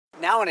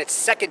Now in its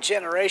second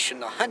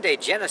generation, the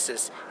Hyundai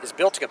Genesis is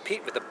built to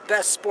compete with the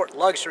best sport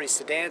luxury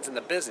sedans in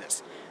the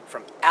business.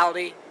 From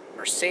Audi,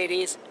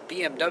 Mercedes,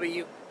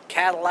 BMW,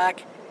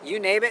 Cadillac, you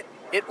name it,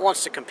 it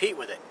wants to compete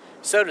with it.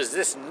 So does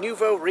this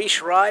nouveau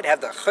riche ride have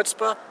the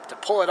chutzpah to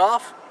pull it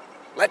off?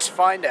 Let's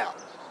find out.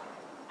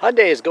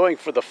 Hyundai is going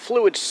for the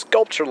fluid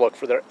sculpture look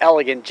for their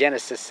elegant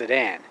Genesis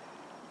sedan.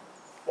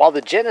 While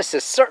the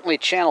Genesis certainly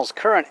channels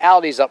current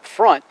Audis up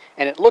front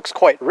and it looks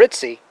quite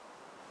ritzy,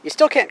 you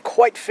still can't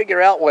quite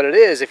figure out what it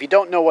is if you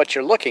don't know what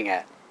you're looking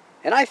at.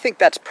 And I think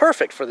that's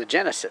perfect for the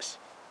Genesis.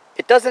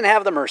 It doesn't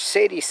have the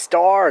Mercedes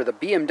Star or the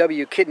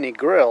BMW kidney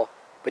grille,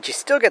 but you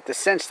still get the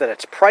sense that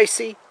it's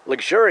pricey,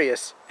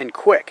 luxurious, and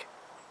quick.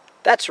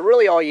 That's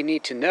really all you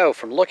need to know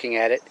from looking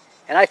at it,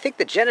 and I think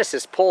the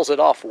Genesis pulls it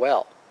off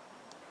well.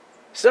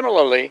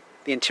 Similarly,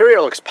 the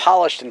interior looks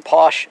polished and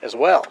posh as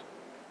well.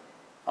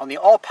 On the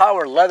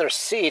all-power leather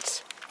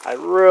seats, I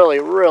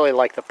really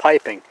like the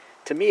piping.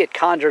 To me, it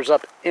conjures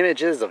up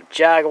images of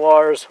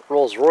Jaguars,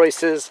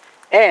 Rolls-Royces,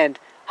 and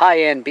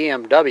high-end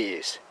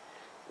BMWs.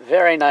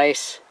 Very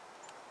nice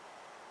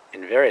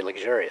and very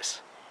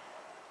luxurious.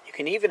 You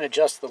can even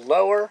adjust the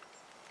lower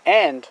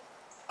and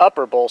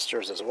upper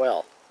bolsters as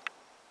well.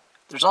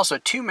 There's also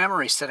 2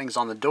 memory settings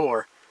on the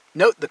door.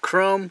 Note the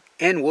chrome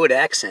and wood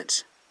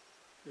accents.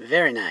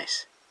 Very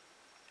nice.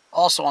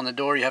 Also on the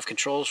door you have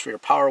controls for your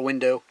power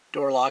window,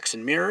 door locks,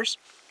 and mirrors.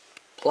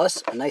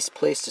 Plus a nice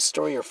place to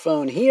store your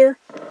phone here,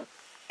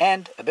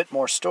 and a bit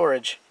more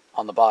storage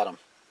on the bottom.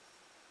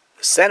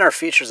 The center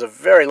features a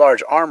very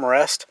large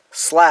armrest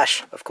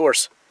 / of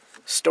course,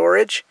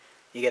 storage.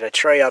 You get a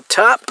tray up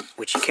top,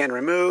 which you can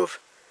remove,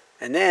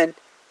 and then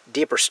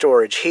deeper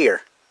storage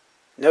here.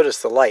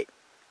 Notice the light.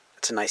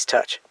 It's a nice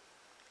touch.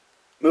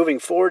 Moving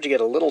forward, you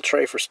get a little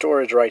tray for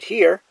storage right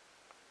here.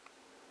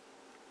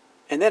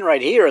 And then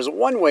right here is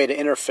one way to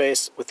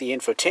interface with the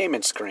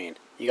infotainment screen.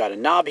 You got a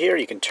knob here,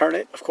 you can turn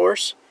it, of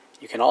course.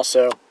 You can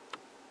also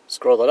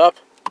scroll it up,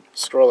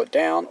 scroll it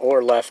down,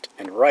 or left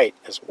and right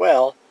as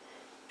well.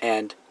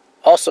 And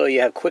also you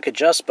have quick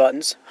adjust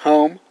buttons: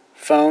 home,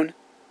 phone,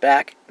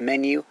 back,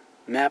 menu,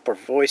 map or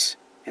voice,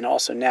 and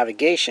also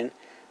navigation.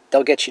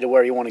 They'll get you to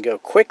where you want to go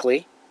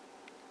quickly.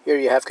 Here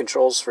you have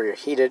controls for your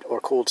heated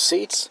or cooled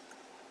seats.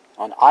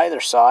 On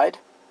either side,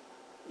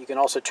 you can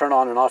also turn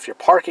on and off your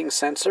parking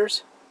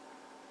sensors,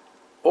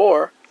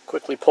 or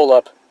quickly pull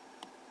up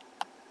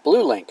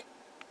Blue Link.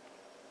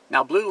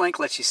 Now Blue Link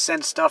lets you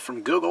send stuff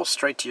from Google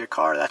straight to your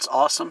car. That's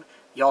awesome.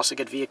 You also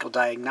get vehicle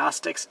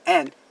diagnostics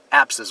and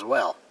apps as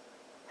well.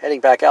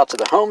 Heading back out to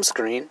the home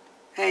screen,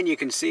 and you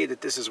can see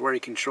that this is where you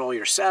control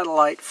your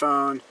satellite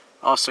phone,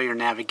 also your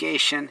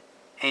navigation,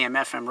 AM,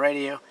 FM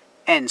radio,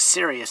 and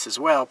Sirius as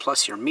well,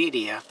 plus your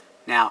media.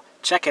 Now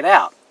check it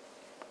out.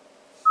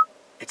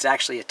 It's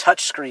actually a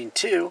touch screen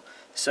too,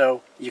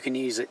 so you can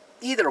use it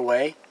either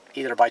way,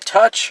 either by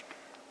touch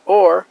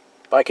or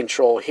by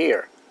control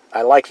here.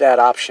 I like that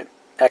option.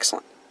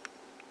 Excellent.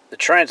 The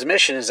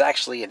transmission is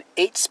actually an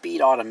 8-speed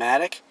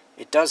automatic.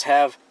 It does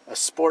have a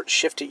sport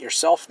shift it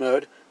yourself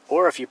mode,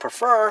 or if you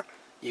prefer,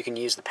 you can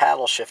use the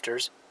paddle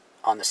shifters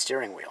on the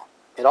steering wheel.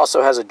 It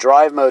also has a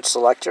drive mode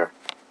selector.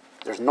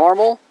 There's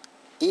normal,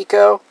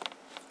 eco,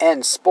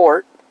 and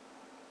sport,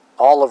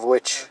 all of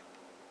which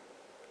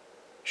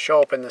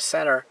show up in the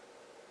center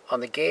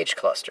on the gauge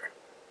cluster.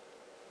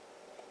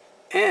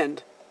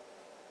 And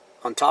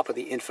on top of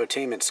the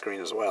infotainment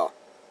screen as well.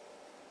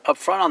 Up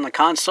front on the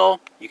console,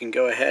 you can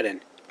go ahead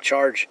and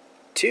charge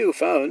 2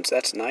 phones.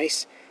 That's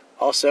nice.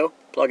 Also,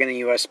 plug in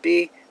a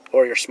USB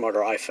or your smarter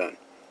iPhone.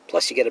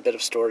 Plus, you get a bit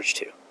of storage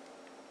too.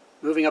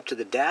 Moving up to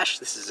the dash,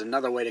 this is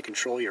another way to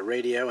control your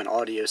radio and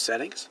audio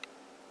settings.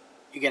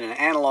 You get an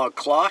analog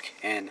clock,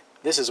 and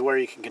this is where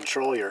you can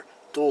control your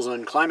dual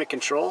zone climate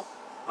control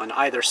on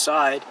either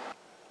side.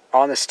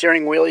 On the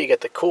steering wheel, you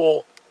get the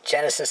cool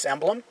Genesis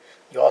emblem.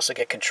 You also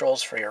get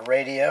controls for your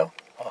radio,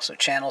 also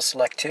channel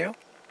select 2,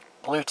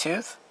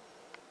 Bluetooth,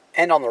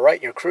 and on the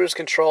right your cruise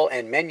control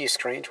and menu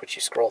screens, which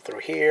you scroll through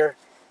here,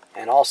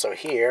 and also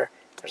here.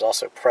 There's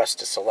also press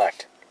to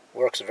select.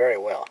 Works very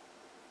well.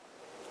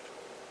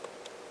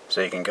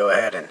 So you can go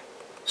ahead and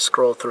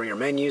scroll through your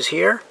menus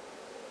here,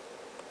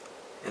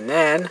 and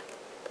then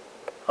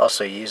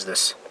also use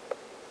this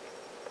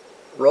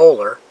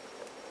roller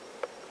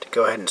to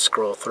go ahead and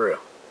scroll through.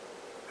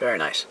 Very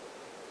nice.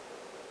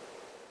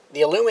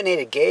 The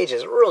illuminated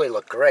gauges really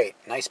look great.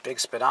 Nice big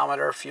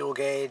speedometer, fuel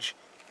gauge,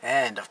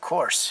 and of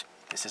course,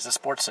 this is a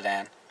sports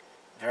sedan.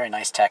 Very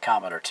nice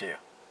tachometer too.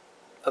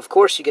 Of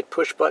course, you get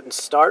push button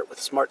start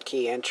with smart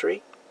key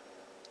entry.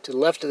 To the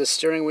left of the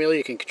steering wheel,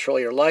 you can control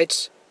your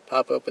lights,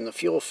 pop open the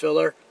fuel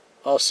filler,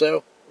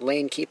 also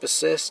lane keep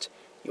assist.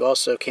 You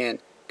also can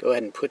go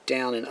ahead and put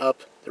down and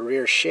up the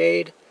rear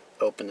shade,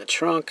 open the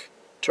trunk,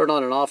 turn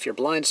on and off your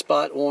blind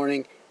spot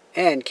warning,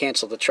 and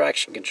cancel the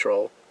traction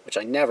control, which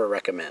I never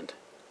recommend.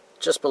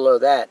 Just below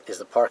that is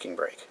the parking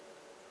brake.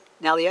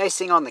 Now the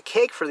icing on the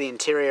cake for the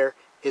interior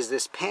is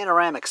this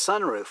panoramic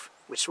sunroof,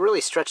 which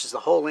really stretches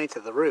the whole length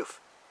of the roof.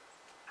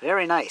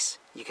 Very nice.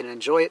 You can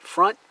enjoy it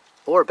front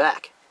or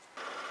back.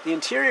 The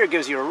interior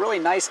gives you a really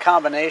nice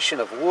combination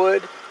of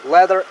wood,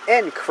 leather,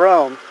 and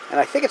chrome, and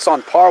I think it's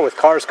on par with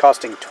cars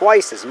costing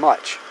twice as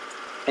much.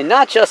 And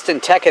not just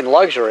in tech and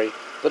luxury,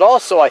 but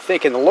also I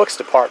think in the looks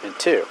department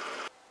too.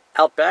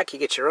 Out back you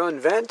get your own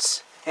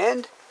vents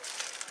and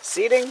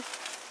seating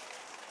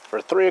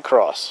for 3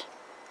 across.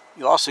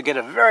 You also get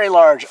a very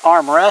large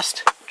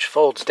armrest which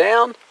folds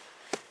down,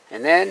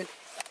 and then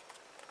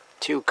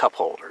 2 cup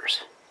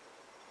holders.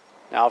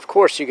 Now of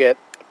course you get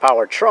a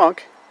power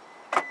trunk.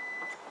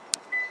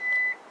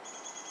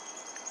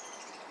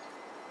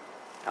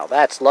 Now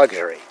that's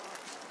luxury.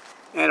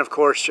 And of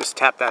course just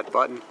tap that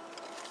button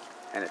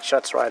and it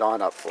shuts right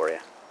on up for you.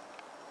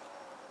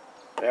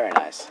 Very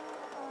nice.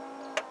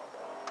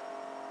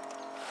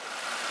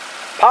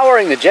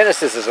 Powering the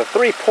Genesis is a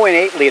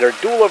 3.8-liter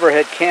dual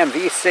overhead cam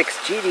V6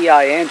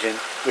 GDI engine,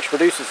 which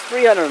produces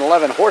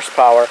 311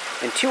 horsepower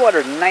and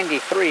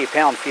 293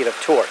 pound-feet of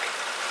torque.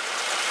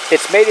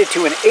 It's mated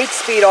to an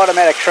 8-speed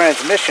automatic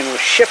transmission with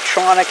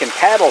Shiftronic and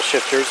paddle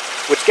shifters,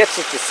 which gets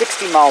it to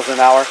 60 miles an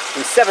hour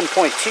in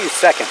 7.2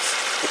 seconds.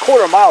 The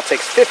quarter mile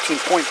takes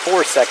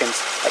 15.4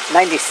 seconds at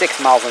 96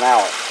 miles an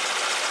hour.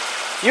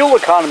 Fuel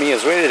economy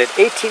is rated at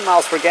 18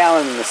 miles per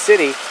gallon in the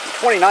city and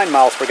 29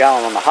 miles per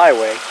gallon on the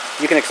highway.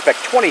 You can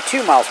expect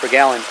 22 miles per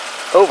gallon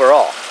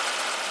overall.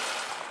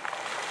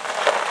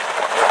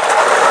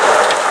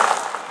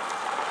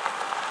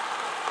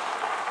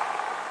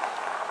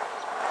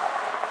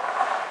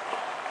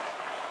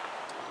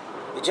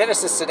 The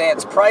Genesis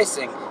sedan's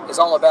pricing is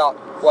all about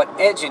what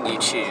engine you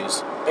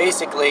choose.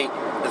 Basically,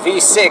 the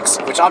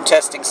V6, which I'm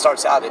testing,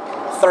 starts out at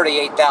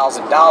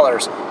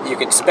 $38,000. You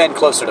can spend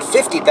closer to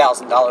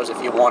 $50,000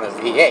 if you want a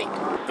V8.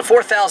 The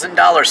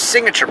 $4,000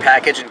 signature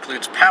package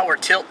includes power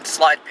tilt and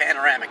slide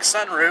panoramic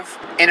sunroof,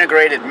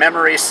 integrated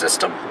memory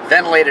system,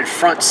 ventilated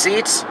front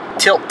seats,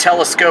 tilt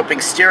telescoping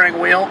steering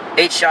wheel,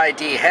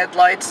 HID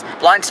headlights,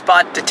 blind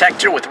spot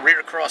detector with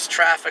rear cross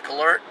traffic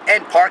alert,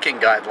 and parking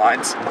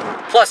guidelines,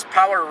 plus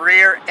power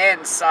rear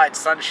and side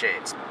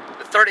sunshades.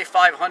 The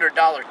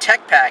 $3,500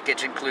 tech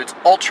package includes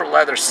ultra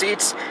leather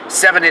seats,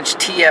 7-inch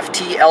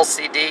TFT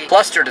LCD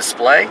cluster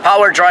display,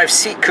 power drive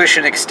seat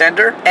cushion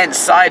extender and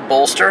side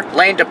bolster,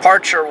 lane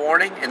departure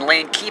warning and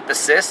lane keep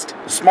assist,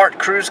 smart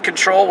cruise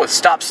control with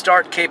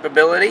stop-start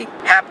capability,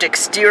 haptic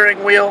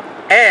steering wheel,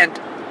 and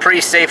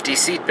pre-safety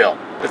seatbelt.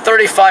 The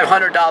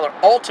 $3,500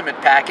 ultimate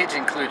package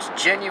includes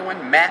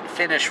genuine matte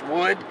finish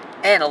wood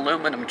and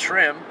aluminum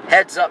trim,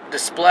 heads-up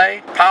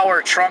display,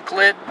 power trunk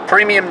lid,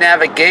 premium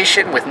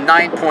navigation with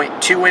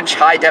 9.2-inch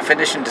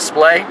high-definition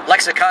display,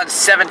 Lexicon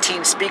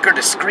 17-speaker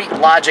discrete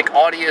logic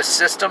audio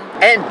system,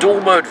 and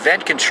dual-mode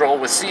vent control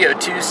with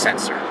CO2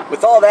 sensor.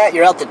 With all that,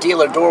 you're out the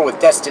dealer door with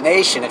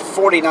destination at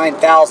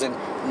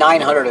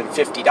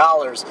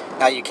 $49,950.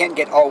 Now you can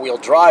get all-wheel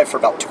drive for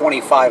about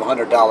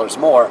 $2,500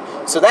 more,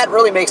 so that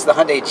really makes the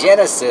Hyundai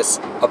Genesis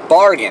a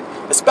bargain,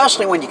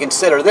 especially when you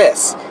consider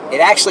this. It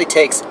actually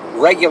takes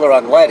regular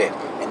unleaded,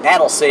 and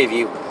that'll save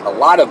you a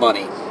lot of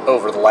money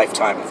over the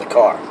lifetime of the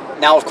car.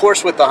 Now of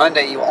course with the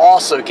Hyundai you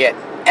also get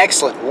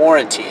excellent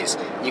warranties.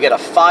 You get a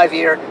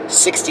 5-year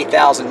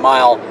 60,000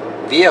 mile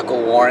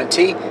vehicle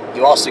warranty.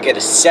 You also get a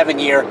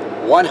 7-year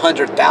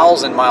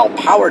 100,000 mile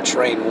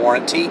powertrain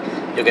warranty.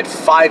 You'll get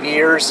 5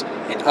 years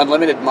and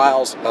unlimited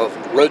miles of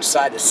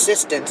roadside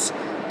assistance,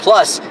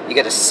 plus you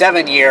get a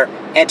 7-year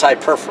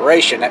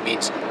anti-perforation, that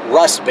means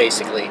rust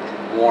basically,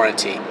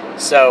 warranty.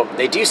 So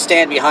they do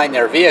stand behind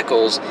their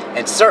vehicles,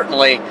 and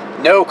certainly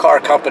no car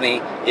company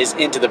is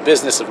into the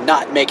business of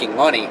not making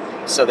money.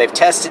 So they've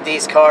tested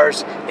these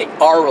cars, they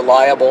are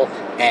reliable,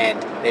 and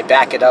they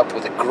back it up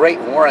with a great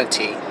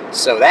warranty.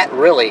 So that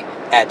really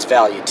adds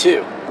value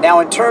too. Now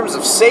in terms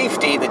of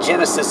safety, the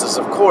Genesis is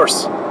of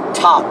course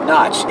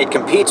top-notch. It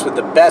competes with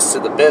the best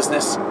of the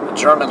business, the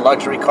German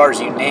luxury cars,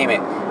 you name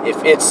it.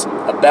 If it's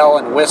a bell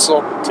and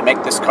whistle to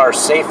make this car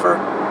safer,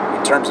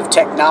 in terms of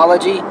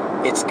technology,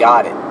 it's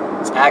got it.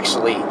 It's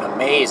actually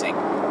amazing.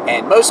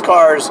 And most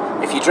cars,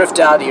 if you drift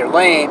out of your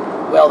lane,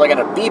 well, they're going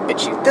to beep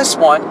at you. This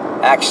one,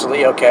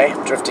 actually, okay,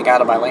 I'm drifting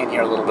out of my lane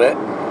here a little bit,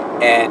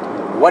 and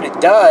what it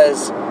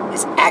does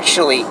is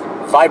actually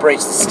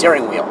vibrates the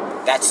steering wheel.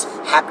 That's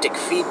haptic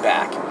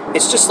feedback.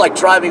 It's just like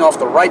driving off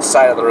the right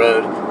side of the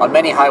road. On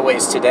many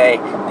highways today,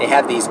 they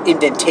have these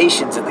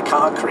indentations in the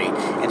concrete,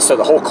 and so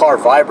the whole car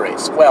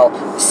vibrates. Well,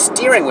 the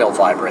steering wheel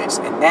vibrates,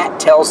 and that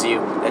tells you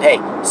that, hey,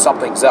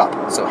 something's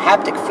up. So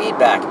haptic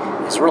feedback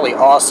is really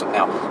awesome.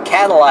 Now,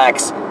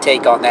 Cadillac's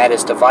take on that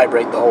is to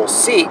vibrate the whole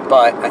seat,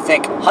 but I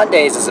think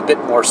Hyundai's is a bit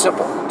more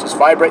simple. Just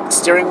vibrate the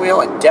steering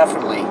wheel, and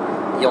definitely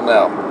you'll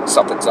know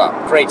something's up.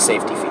 Great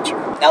safety feature.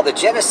 Now the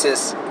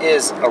Genesis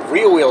is a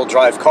rear-wheel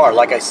drive car.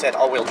 Like I said,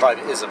 all-wheel drive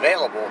is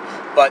available,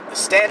 but the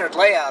standard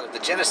layout of the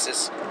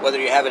Genesis, whether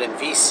you have it in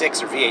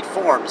V6 or V8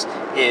 forms,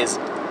 is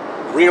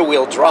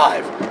rear-wheel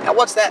drive. Now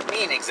what's that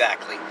mean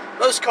exactly?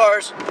 Most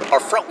cars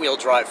are front-wheel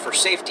drive for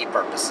safety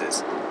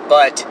purposes,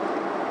 but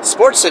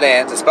sports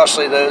sedans,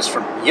 especially those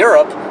from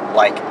Europe,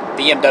 like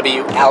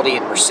BMW, Audi,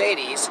 and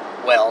Mercedes,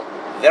 well,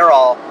 they're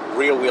all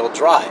rear-wheel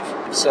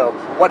drive. So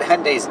what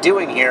Hyundai's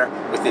doing here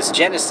with this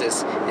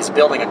Genesis is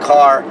building a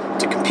car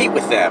to compete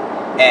with them.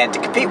 And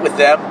to compete with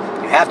them,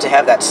 you have to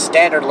have that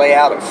standard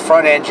layout of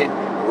front engine,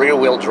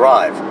 rear-wheel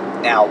drive.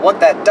 Now, what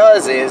that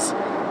does is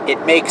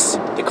it makes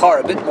the car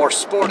a bit more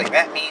sporting.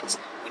 That means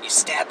when you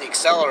stab the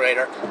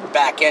accelerator, the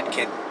back end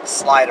can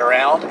slide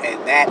around,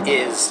 and that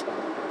is,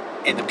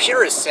 in the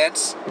purest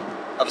sense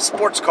of a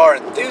sports car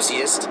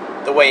enthusiast,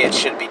 the way it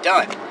should be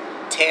done.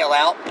 Tail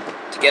out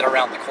to get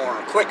around the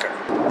corner quicker.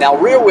 Now,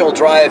 rear-wheel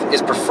drive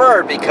is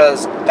preferred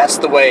because that's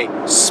the way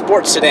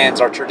sports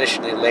sedans are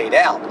traditionally laid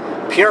out.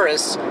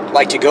 Purists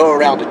like to go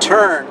around a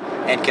turn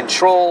and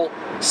control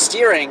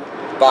steering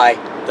by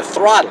the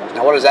throttle.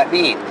 Now, what does that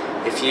mean?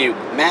 If you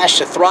mash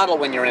the throttle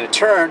when you're in a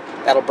turn,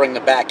 that'll bring the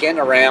back end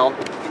around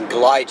and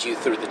glide you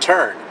through the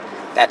turn.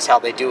 That's how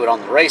they do it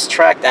on the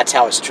racetrack. That's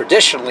how it's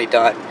traditionally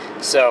done.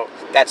 So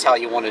that's how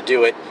you want to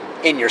do it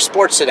in your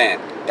sports sedan.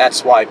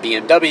 That's why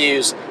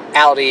BMWs,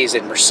 Audis,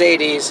 and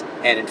Mercedes,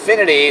 and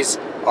Infinitis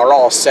are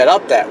all set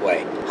up that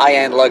way.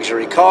 High-end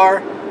luxury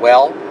car,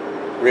 well,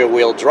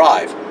 rear-wheel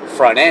drive,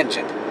 front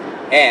engine.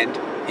 And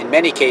in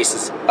many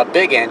cases, a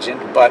big engine,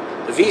 but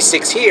the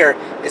V6 here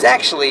is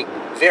actually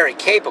very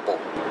capable.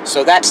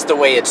 So that's the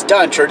way it's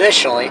done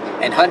traditionally,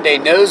 and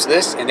Hyundai knows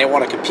this, and they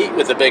want to compete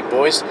with the big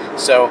boys,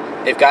 so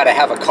they've got to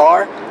have a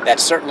car that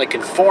certainly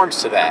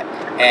conforms to that,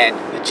 and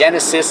the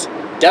Genesis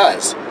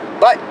does.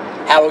 But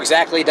how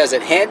exactly does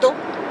it handle?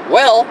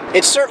 Well,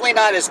 it's certainly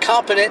not as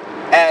competent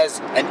as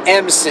an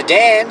M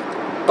sedan,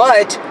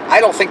 but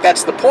I don't think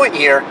that's the point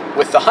here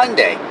with the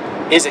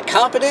Hyundai. Is it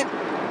competent?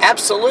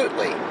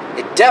 Absolutely.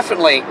 It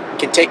definitely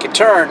can take a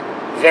turn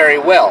very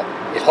well.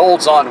 It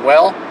holds on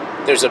well.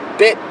 There's a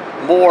bit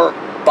more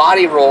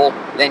body roll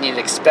than you'd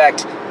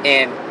expect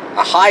in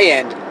a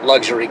high-end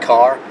luxury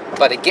car,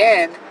 but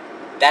again,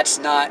 that's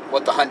not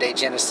what the Hyundai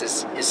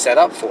Genesis is set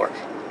up for.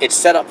 It's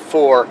set up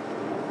for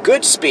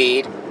good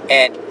speed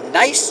and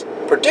nice,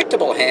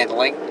 predictable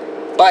handling,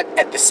 but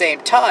at the same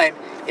time,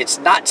 it's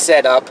not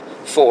set up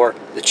for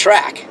the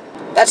track.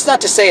 That's not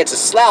to say it's a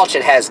slouch.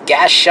 It has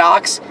gas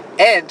shocks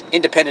and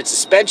independent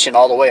suspension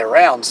all the way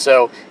around,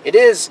 so it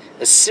is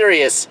a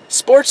serious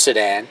sports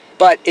sedan,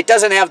 but it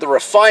doesn't have the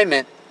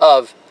refinement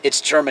of its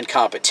German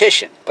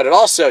competition, but it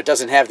also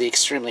doesn't have the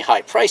extremely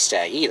high price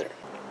tag either.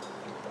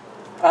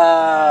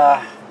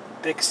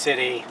 Big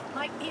city,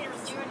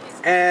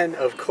 and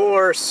of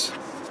course,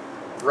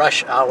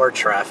 rush hour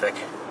traffic.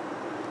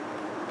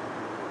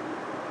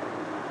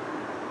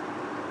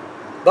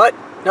 But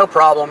no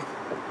problem,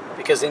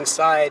 because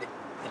inside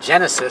the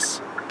Genesis,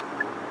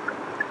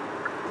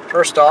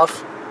 first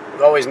off,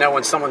 you always know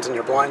when someone's in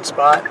your blind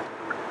spot,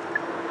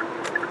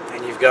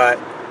 and you've got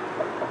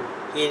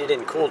heated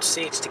and cooled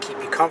seats to keep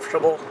you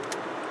comfortable,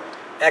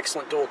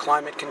 excellent dual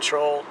climate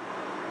control.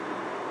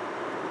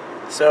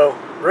 So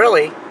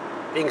really,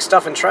 being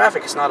stuck in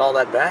traffic is not all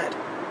that bad.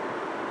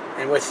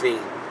 And with the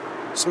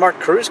smart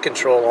cruise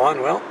control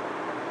on, well,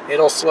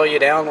 it'll slow you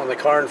down when the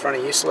car in front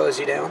of you slows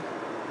you down,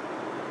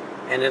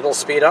 and it'll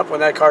speed up when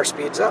that car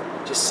speeds up.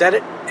 Just set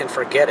it and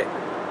forget it.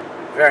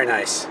 Very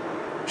nice.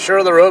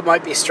 Sure, the road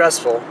might be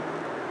stressful,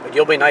 but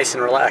you'll be nice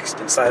and relaxed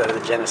inside of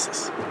the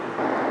Genesis.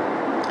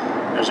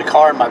 There's a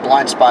car in my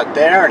blind spot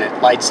there, and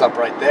it lights up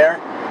right there.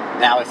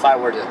 Now, if I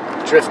were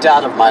to drift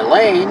out of my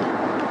lane,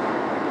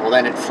 well,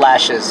 then it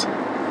flashes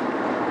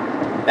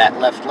that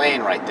left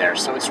lane right there.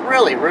 So it's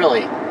really,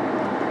 really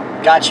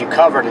got you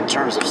covered in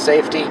terms of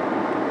safety,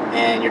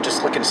 and you're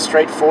just looking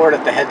straight forward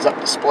at the heads-up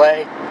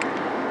display,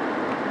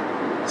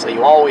 so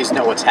you always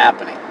know what's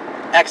happening.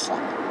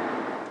 Excellent.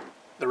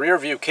 The rear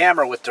view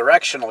camera with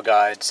directional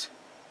guides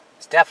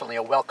is definitely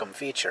a welcome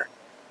feature.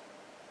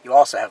 You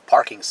also have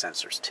parking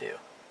sensors too.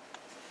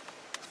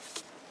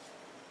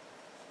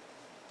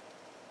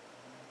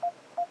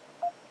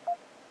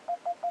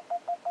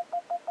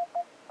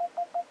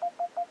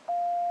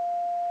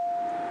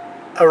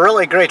 A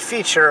really great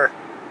feature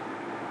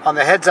on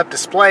the heads-up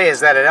display is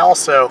that it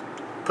also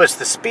puts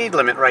the speed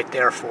limit right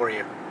there for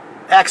you.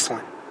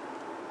 Excellent.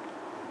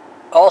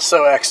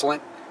 Also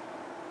excellent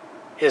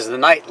is the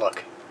night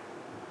look.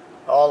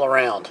 All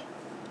around.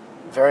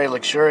 Very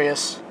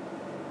luxurious.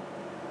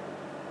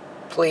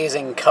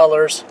 Pleasing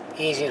colors.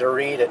 Easy to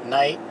read at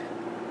night.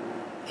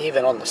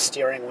 Even on the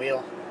steering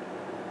wheel.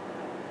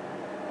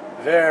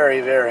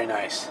 Very, very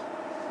nice.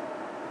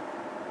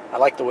 I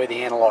like the way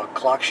the analog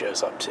clock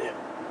shows up too.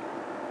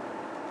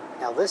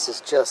 Now this is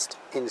just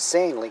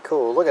insanely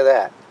cool. Look at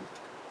that.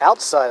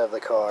 Outside of the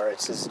car, it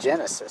says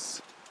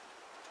Genesis.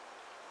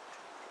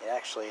 It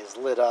actually is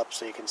lit up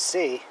so you can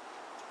see.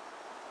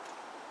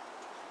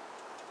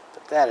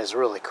 But that is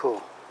really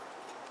cool.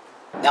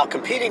 Now,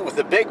 competing with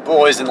the big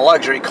boys in the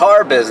luxury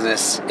car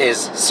business is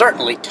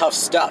certainly tough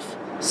stuff.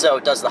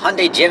 So does the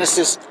Hyundai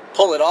Genesis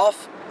pull it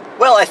off?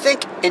 Well, I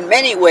think in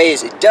many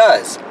ways it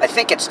does. I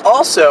think it's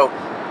also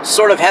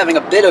sort of having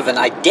a bit of an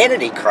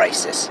identity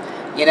crisis.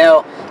 You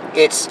know,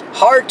 it's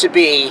hard to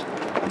be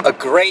a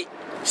great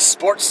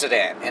sports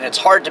sedan, and it's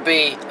hard to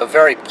be a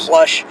very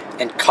plush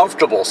and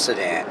comfortable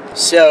sedan.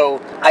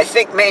 So I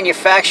think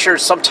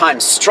manufacturers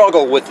sometimes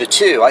struggle with the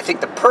two. I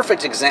think the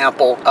perfect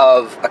example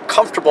of a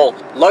comfortable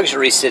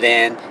luxury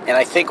sedan, and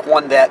I think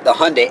one that the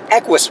Hyundai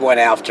Equus went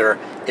after,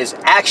 is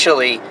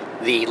actually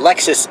the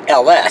Lexus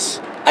LS.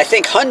 I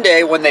think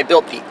Hyundai, when they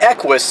built the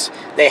Equus,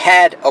 they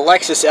had a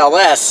Lexus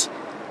LS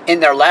in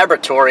their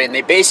laboratory, and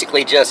they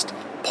basically just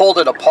pulled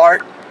it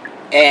apart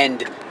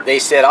and they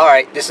said, all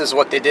right, this is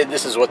what they did,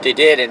 this is what they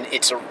did, and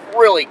it's a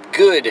really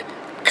good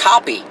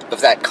copy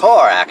of that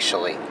car,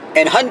 actually.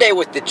 And Hyundai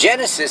with the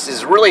Genesis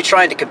is really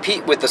trying to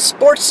compete with the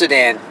sports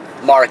sedan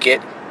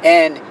market,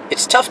 and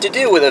it's tough to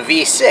do with a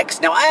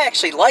V6. Now, I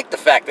actually like the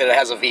fact that it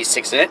has a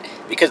V6 in it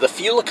because the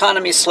fuel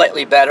economy is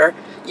slightly better.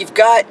 You've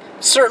got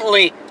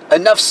certainly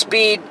enough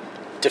speed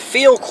to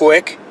feel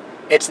quick.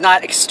 It's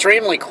not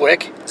extremely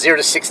quick, 0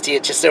 to 60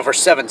 at just over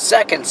 7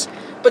 seconds,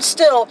 but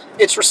still,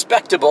 it's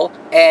respectable,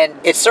 and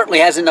it certainly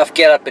has enough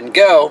get up and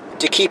go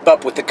to keep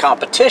up with the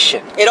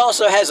competition. It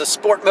also has a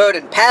sport mode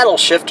and paddle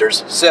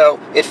shifters, so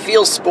it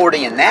feels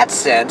sporty in that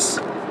sense,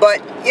 but,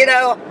 you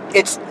know,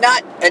 it's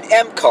not an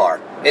M car.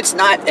 It's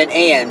not an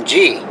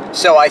AMG.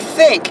 So I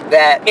think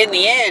that, in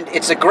the end,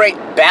 it's a great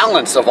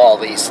balance of all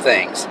these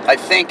things. I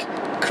think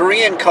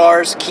Korean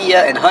cars, Kia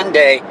and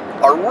Hyundai,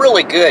 are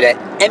really good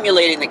at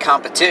emulating the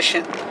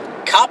competition,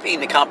 copying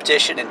the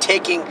competition, and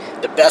taking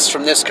the best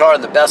from this car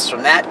and the best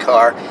from that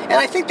car. And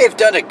I think they've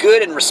done a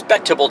good and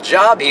respectable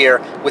job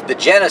here with the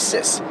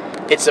Genesis.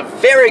 It's a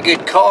very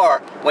good car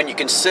when you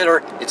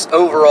consider its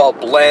overall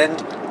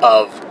blend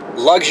of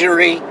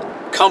luxury,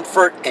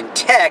 comfort, and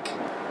tech,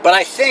 but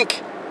I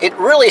think it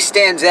really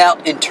stands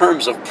out in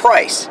terms of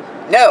price.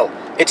 No,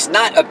 it's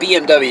not a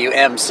BMW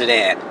M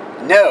sedan.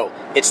 No,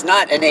 it's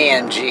not an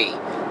AMG.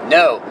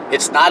 No,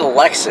 it's not a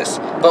Lexus.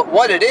 But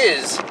what it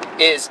is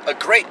a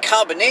great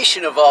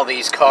combination of all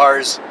these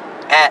cars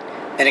at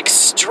an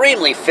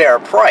extremely fair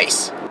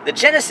price. The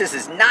Genesis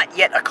is not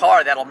yet a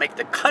car that'll make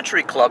the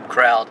country club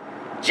crowd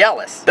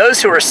jealous.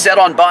 Those who are set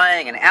on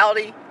buying an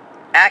Audi,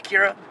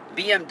 Acura,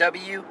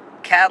 BMW,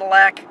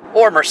 Cadillac,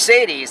 or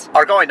Mercedes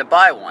are going to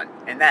buy one,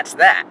 and that's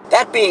that.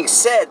 That being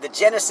said, the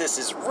Genesis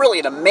is really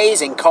an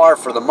amazing car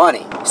for the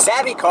money.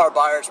 Savvy car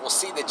buyers will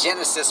see the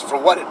Genesis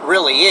for what it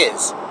really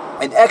is.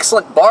 An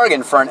excellent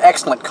bargain for an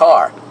excellent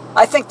car.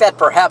 I think that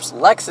perhaps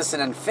Lexus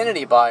and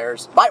Infiniti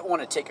buyers might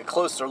want to take a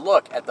closer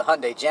look at the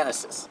Hyundai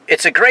Genesis.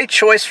 It's a great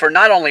choice for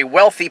not only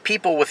wealthy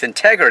people with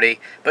integrity,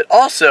 but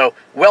also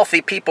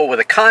wealthy people with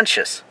a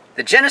conscience.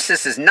 The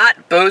Genesis is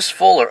not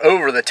boastful or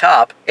over the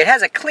top. It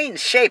has a clean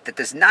shape that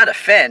does not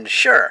offend,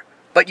 sure,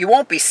 but you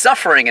won't be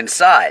suffering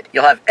inside.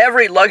 You'll have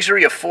every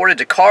luxury afforded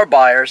to car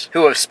buyers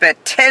who have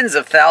spent tens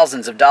of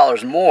thousands of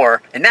dollars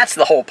more, and that's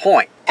the whole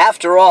point.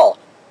 After all,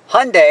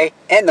 Hyundai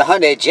and the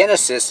Hyundai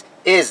Genesis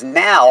is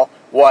now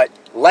what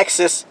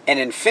Lexus and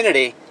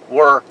Infiniti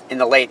were in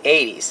the late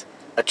 80s.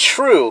 A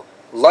true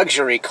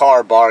luxury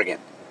car bargain.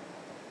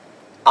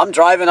 I'm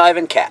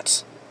Drivin'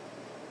 Katz.